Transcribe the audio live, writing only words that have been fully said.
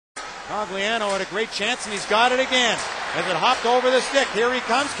Cogliano had a great chance, and he's got it again. As it hopped over the stick. Here he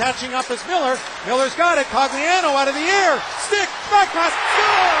comes, catching up is Miller. Miller's got it. Cogliano out of the air. Stick, back pass,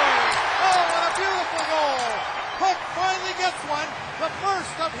 score! Oh, what a beautiful goal! Cook finally gets one, the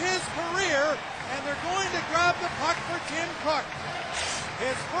first of his career, and they're going to grab the puck for Tim Cook.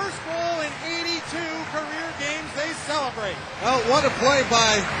 His first goal in 82 career games, they celebrate. Well, what a play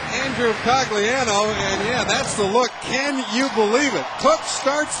by Andrew Cogliano, and yeah, that's the look. Can you believe it? Cook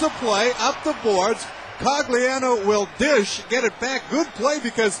starts the play, up the boards. Cogliano will dish, get it back. Good play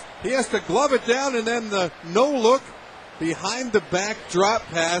because he has to glove it down, and then the no-look behind the back drop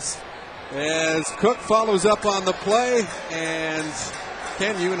pass as Cook follows up on the play, and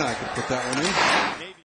Ken, you and I can put that one in.